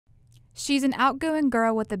She's an outgoing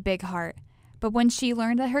girl with a big heart, but when she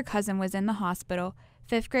learned that her cousin was in the hospital,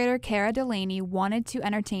 fifth grader Cara Delaney wanted to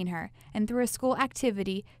entertain her, and through a school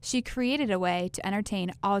activity, she created a way to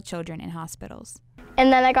entertain all children in hospitals.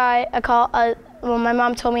 And then I got a call, my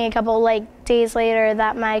mom told me a couple days later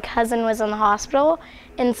that my cousin was in the hospital,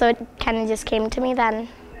 and so it kind of just came to me then.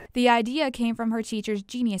 The idea came from her teacher's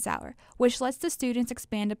Genius Hour, which lets the students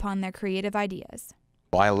expand upon their creative ideas.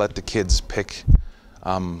 I let the kids pick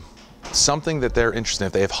something that they're interested in,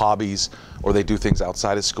 if they have hobbies or they do things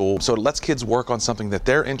outside of school. So it lets kids work on something that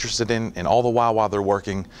they're interested in, and all the while they're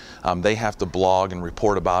working, they have to blog and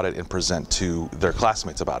report about it and present to their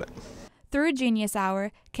classmates about it. Through Genius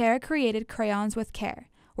Hour, Cara created Crayons with Care,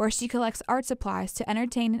 where she collects art supplies to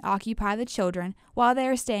entertain and occupy the children while they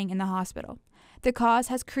are staying in the hospital. The cause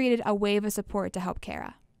has created a wave of support to help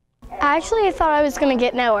Cara. Actually, I thought I was going to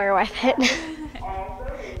get nowhere with it.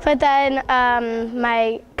 But then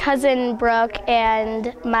my cousin Brooke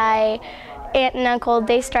and my aunt and uncle,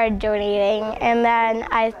 they started donating, and then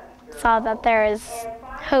I saw that there is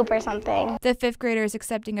hope or something. The fifth grader is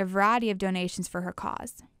accepting a variety of donations for her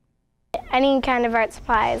cause. Any kind of art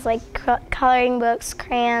supplies, like coloring books,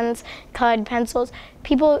 crayons, colored pencils.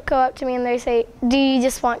 People go up to me and they say, "Do you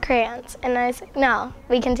just want crayons?" And I say, "No,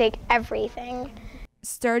 we can take everything."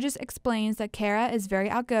 Sturgis explains that Cara is very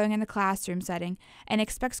outgoing in the classroom setting and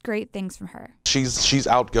expects great things from her. She's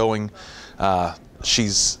outgoing,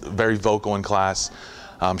 she's very vocal in class,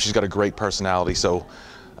 she's got a great personality, so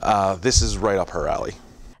this is right up her alley.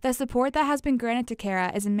 The support that has been granted to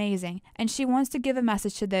Cara is amazing, and she wants to give a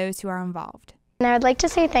message to those who are involved. And I would like to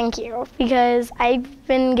say thank you, because I've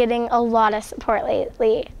been getting a lot of support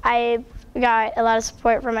lately. I've got a lot of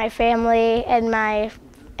support from my family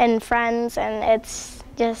and friends, and it's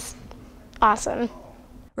just awesome.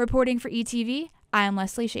 Reporting for ETV, I am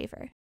Leslie Schaefer.